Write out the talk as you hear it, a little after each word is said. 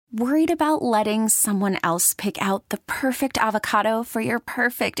Worried about letting someone else pick out the perfect avocado for your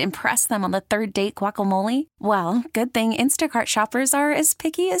perfect impress them on the third date guacamole? Well, good thing Instacart shoppers are as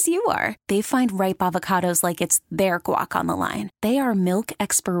picky as you are. They find ripe avocados like it's their guac on the line. They are milk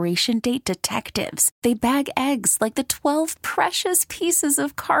expiration date detectives. They bag eggs like the 12 precious pieces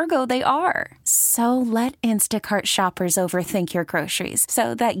of cargo they are. So let Instacart shoppers overthink your groceries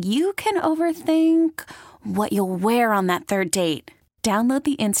so that you can overthink what you'll wear on that third date. Download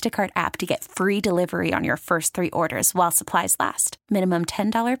the Instacart app to get free delivery on your first 3 orders while supplies last. Minimum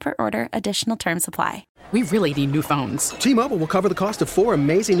 $10 per order. Additional terms apply. We really need new phones. T-Mobile will cover the cost of 4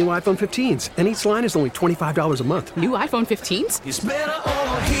 amazing new iPhone 15s, and each line is only $25 a month. New iPhone 15s? It's better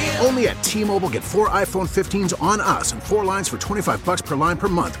over here. Only at T-Mobile, get 4 iPhone 15s on us and 4 lines for $25 per line per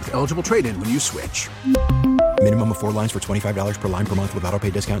month with eligible trade-in when you switch. Minimum of 4 lines for $25 per line per month with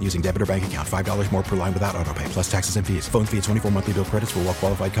autopay discount using debit or bank account. $5 more per line without autopay, plus taxes and fees. Phone fee at 24 monthly bill credits for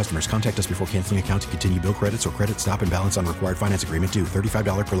well-qualified customers. Contact us before canceling account to continue bill credits or credit stop and balance on required finance agreement due.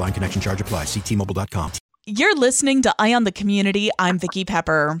 $35 per line connection charge applies. See T-Mobile.com. You're listening to Eye on the Community. I'm Vicki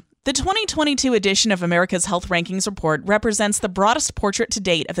Pepper. The 2022 edition of America's Health Rankings Report represents the broadest portrait to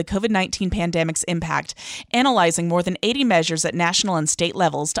date of the COVID-19 pandemic's impact, analyzing more than 80 measures at national and state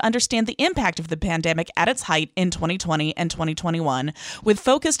levels to understand the impact of the pandemic at its height in 2020 and 2021, with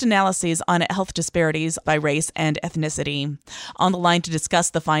focused analyses on health disparities by race and ethnicity. On the line to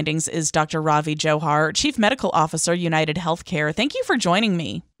discuss the findings is Dr. Ravi Johar, Chief Medical Officer, UnitedHealthcare. Thank you for joining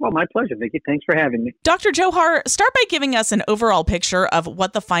me. Well, my pleasure, Vicki. Thanks for having me. Dr. Johar, start by giving us an overall picture of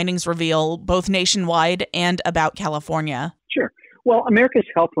what the findings reveal, both nationwide and about California. Sure. Well, America's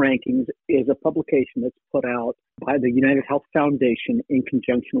Health Rankings is a publication that's put out by the United Health Foundation in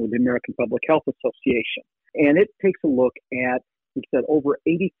conjunction with the American Public Health Association. And it takes a look at, we said, over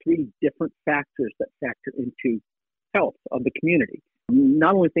 83 different factors that factor into health of the community.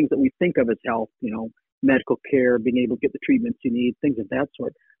 Not only things that we think of as health, medical care, being able to get the treatments you need, things of that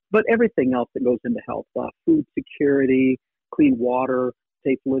sort, but everything else that goes into health, food security, clean water,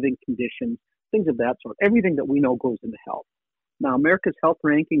 safe living conditions, things of that sort. Everything that we know goes into health. Now, America's Health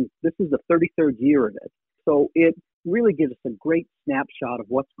Rankings, this is the 33rd year of it. So it really gives us a great snapshot of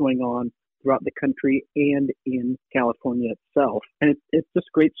what's going on throughout the country and in California itself. And it's just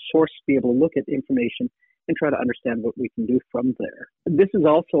a great source to be able to look at information and try to understand what we can do from there. This is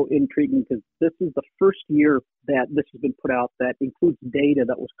also intriguing because this is the first year that this has been put out that includes data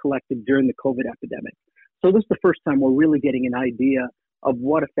that was collected during the COVID epidemic. So this is the first time we're really getting an idea of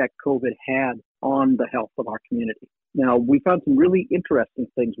what effect COVID had on the health of our community. Now, we found some really interesting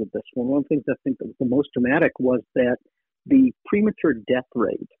things with this one. One of the things I think that was the most dramatic was that the premature death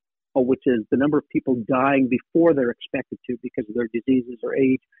rate, which is the number of people dying before they're expected to because of their diseases or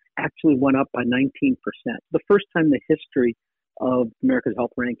age, actually went up by 19%. The first time in the history of America's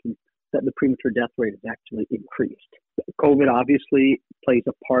Health Rankings that the premature death rate has actually increased. COVID obviously plays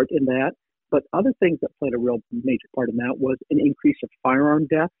a part in that, but other things that played a real major part in that was an increase of firearm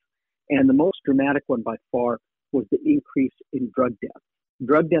deaths, and the most dramatic one by far was the increase in drug deaths.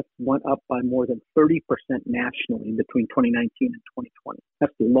 Drug deaths went up by more than 30% nationally between 2019 and 2020.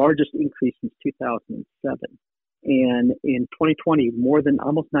 That's the largest increase since 2007. And in 2020, more than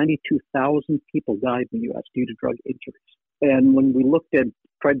almost 92,000 people died in the U.S. due to drug injuries. And when we looked at,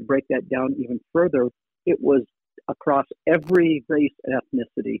 tried to break that down even further, it was across every race and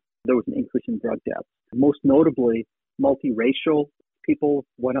ethnicity, there was an increase in drug deaths. Most notably, multiracial people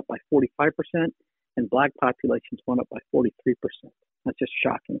went up by 45%, and Black populations went up by 43%. That's just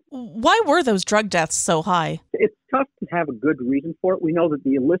shocking. Why were those drug deaths so high? It's tough to have a good reason for it. We know that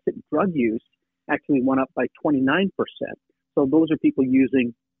the illicit drug use actually went up by 29%. So those are people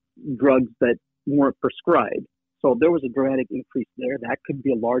using drugs that weren't prescribed. So there was a dramatic increase there. That could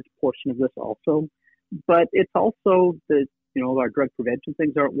be a large portion of this also. But it's also that, our drug prevention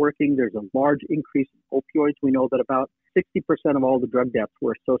things aren't working. There's a large increase in opioids. We know that about 60% of all the drug deaths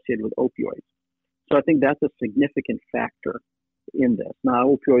were associated with opioids. So I think that's a significant factor in this. Now,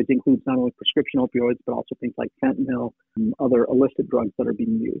 opioids includes not only prescription opioids, but also things like fentanyl and other illicit drugs that are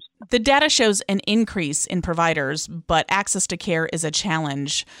being used. The data shows an increase in providers, but access to care is a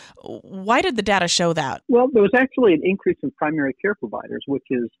challenge. Why did the data show that? Well, there was actually an increase in primary care providers, which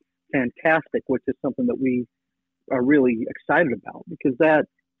is fantastic, which is something that we are really excited about because that,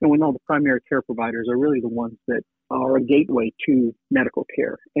 we know the primary care providers are really the ones that are a gateway to medical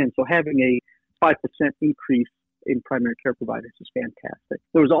care. And so having a 5% increase in primary care providers is fantastic.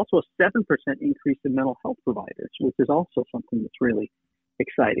 There was also a 7% increase in mental health providers, which is also something that's really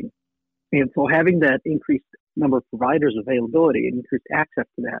exciting. And so having that increased number of providers availability and increased access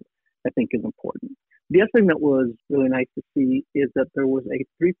to that, I think is important. The other thing that was really nice to see is that there was a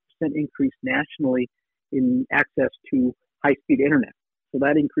 3% increase nationally in access to high-speed internet. So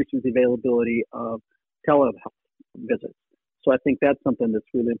that increases the availability of telehealth visits. So I think that's something that's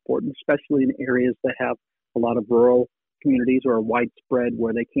really important, especially in areas that have a lot of rural communities or are widespread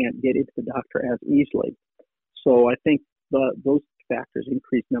where they can't get into the doctor as easily. So I think those factors,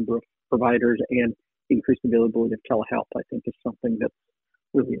 increased number of providers and increased availability of telehealth, I think is something that's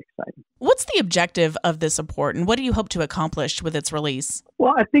really exciting. What's the objective of this report, and what do you hope to accomplish with its release?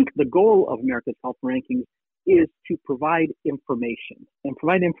 Well, I think the goal of America's Health Rankings is to provide information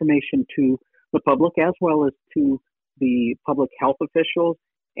to the public as well as to the public health officials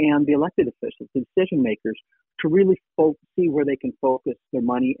and the elected officials, the decision makers, to really see where they can focus their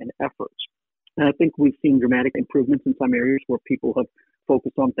money and efforts. And I think we've seen dramatic improvements in some areas where people have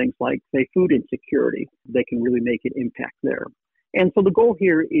focused on things like, say, food insecurity. They can really make an impact there. And so the goal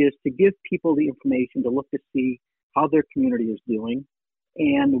here is to give people the information to look to see how their community is doing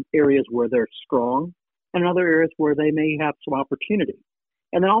and areas where they're strong and other areas where they may have some opportunity.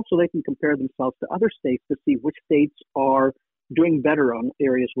 And then also they can compare themselves to other states to see which states are doing better on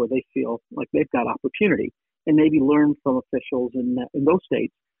areas where they feel like they've got opportunity, and maybe learn from officials in those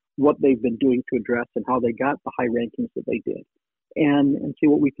states what they've been doing to address and how they got the high rankings that they did, and see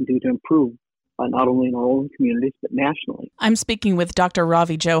what we can do to improve not only in our own communities, but nationally. I'm speaking with Dr.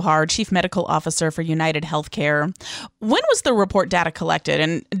 Ravi Johar, Chief Medical Officer for UnitedHealthcare. When was the report data collected,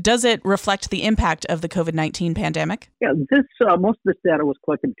 and does it reflect the impact of the COVID-19 pandemic? Yeah, most of this data was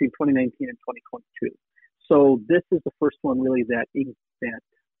collected between 2019 and 2022. So this is the first one really that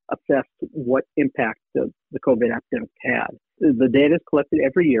assessed what impact the COVID epidemic had. The data is collected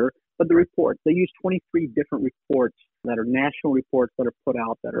every year, but the reports, they use 23 different reports that are national reports that are put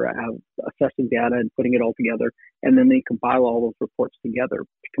out that are assessing data and putting it all together, and then they compile all those reports together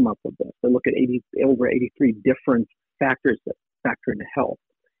to come up with this. They look at over 83 different factors that factor into health.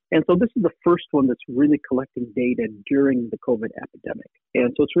 And so this is the first one that's really collecting data during the COVID epidemic.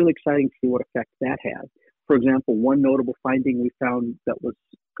 And so it's really exciting to see what effect that had. For example, one notable finding we found that was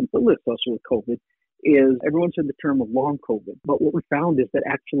completely associated with COVID is everyone's heard the term of long COVID. But what we found is that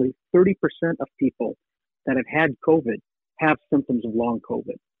actually 30% of people that have had COVID have symptoms of long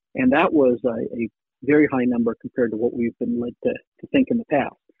COVID. And that was a very high number compared to what we've been led to think in the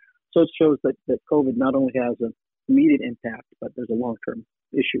past. So it shows that COVID not only has an immediate impact, but there's a long-term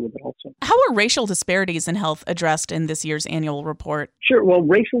issue with it also. How are racial disparities in health addressed in this year's annual report? Sure. Well,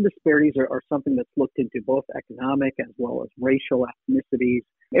 racial disparities are something that's looked into, both economic as well as racial ethnicities.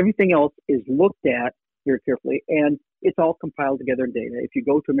 Everything else is looked at very carefully, and it's all compiled together in data. If you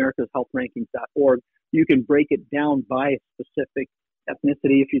go to americashealthrankings.org, you can break it down by specific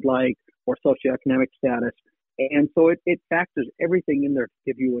ethnicity, if you'd like, or socioeconomic status. And so it factors everything in there to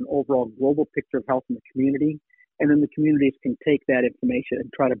give you an overall global picture of health in the community. And then the communities can take that information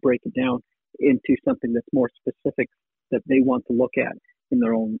and try to break it down into something that's more specific that they want to look at in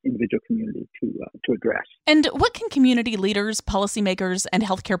their own individual community to address. And what can community leaders, policymakers, and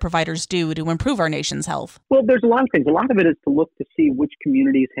healthcare providers do to improve our nation's health? Well, there's a lot of things. A lot of it is to look to see which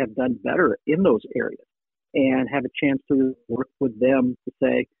communities have done better in those areas and have a chance to work with them to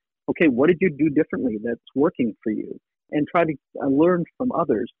say, okay, what did you do differently that's working for you? And try to learn from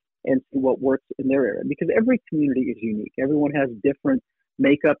others and see what works in their area. Because every community is unique. Everyone has different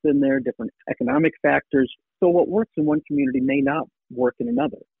makeup in there, different economic factors. So what works in one community may not work in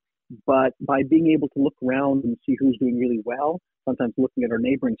another. But by being able to look around and see who's doing really well, sometimes looking at our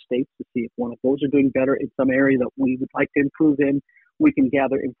neighboring states to see if one of those are doing better in some area that we would like to improve in, we can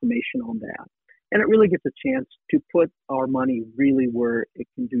gather information on that. And it really gets a chance to put our money really where it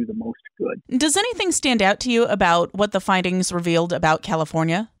can do the most good. Does anything stand out to you about what the findings revealed about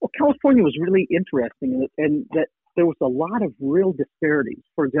California? Well, California was really interesting, and that there was a lot of real disparities.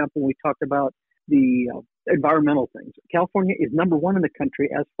 For example, we talked about the environmental things. California is number one in the country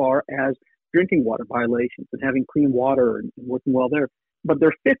as far as drinking water violations and having clean water and working well there. But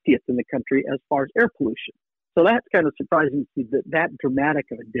they're 50th in the country as far as air pollution. So that's kind of surprising to see that dramatic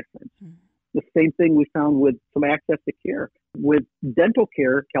of a difference. The same thing we found with some access to care. With dental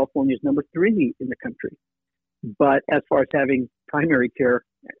care, California is number 3 in the country. But as far as having primary care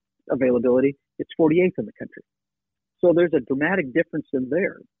availability, it's 48th in the country. So there's a dramatic difference in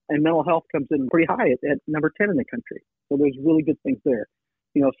there. And mental health comes in pretty high at number 10 in the country. So there's really good things there.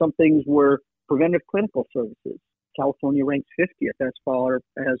 You know, some things were preventive clinical services. California ranks 50th as far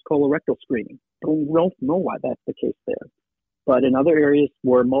as colorectal screening. Don't know why that's the case there. But in other areas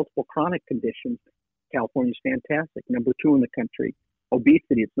where multiple chronic conditions, California's fantastic, number 2 in the country.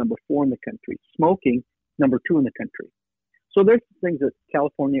 Obesity, it's number 4 in the country. Smoking, number 2 in the country. So there's things that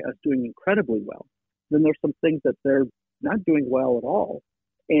California is doing incredibly well. then there's some things that they're not doing well at all.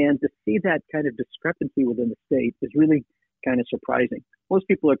 And to see that kind of discrepancy within the state is really kind of surprising. Most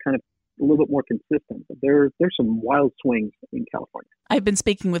people are kind of a little bit more consistent, but there's some wild swings in California. I've been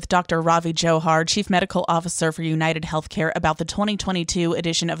speaking with Dr. Ravi Johar, Chief Medical Officer for UnitedHealthcare, about the 2022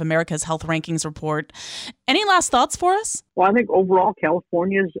 edition of America's Health Rankings Report. Any last thoughts for us? Well, I think overall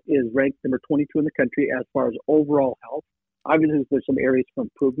California is ranked number 22 in the country as far as overall health. Obviously, there's some areas for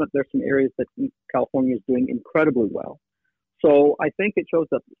improvement. There's some areas that California is doing incredibly well. So I think it shows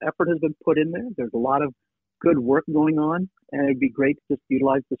that effort has been put in there. There's a lot of good work going on, and it'd be great to just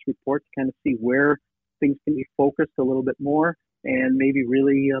utilize this report to kind of see where things can be focused a little bit more and maybe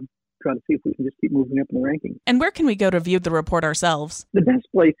really try to see if we can just keep moving up in the rankings. And where can we go to view the report ourselves? The best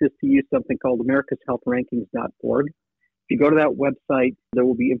place is to use something called americashealthrankings.org. If you go to that website, there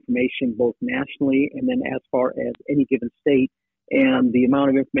will be information both nationally and then as far as any given state, and the amount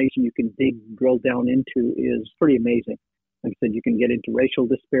of information you can drill down into is pretty amazing. Like I said, you can get into racial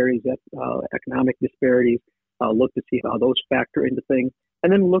disparities, economic disparities, look to see how those factor into things,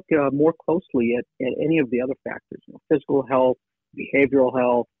 and then look more closely at any of the other factors, physical health, behavioral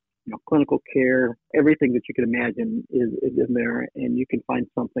health, clinical care, everything that you can imagine is in there, and you can find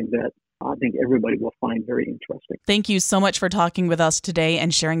something that I think everybody will find very interesting. Thank you so much for talking with us today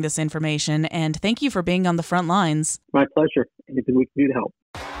and sharing this information, and thank you for being on the front lines. My pleasure. Anything we can do to help.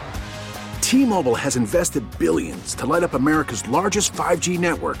 T-Mobile has invested billions to light up America's largest 5G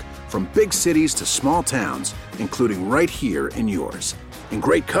network, from big cities to small towns, including right here in yours. And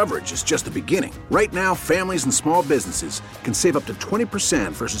great coverage is just the beginning. Right now, families and small businesses can save up to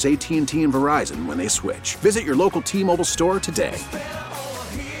 20% versus AT&T and Verizon when they switch. Visit your local T-Mobile store today.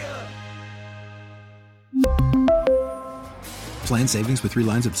 Plan savings with 3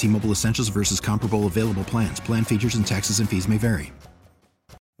 lines of T-Mobile Essentials versus comparable available plans. Plan features and taxes and fees may vary.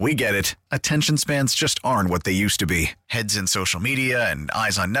 We get it. Attention spans just aren't what they used to be. Heads in social media and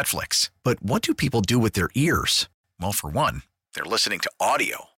eyes on Netflix. But what do people do with their ears? Well, for one, they're listening to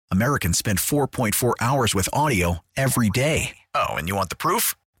audio. Americans spend 4.4 hours with audio every day. Oh, and you want the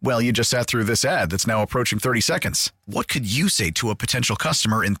proof? Well, you just sat through this ad that's now approaching 30 seconds. What could you say to a potential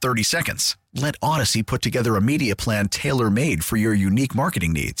customer in 30 seconds? Let Odyssey put together a media plan tailor-made for your unique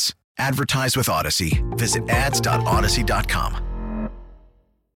marketing needs. Advertise with Odyssey. Visit ads.odyssey.com.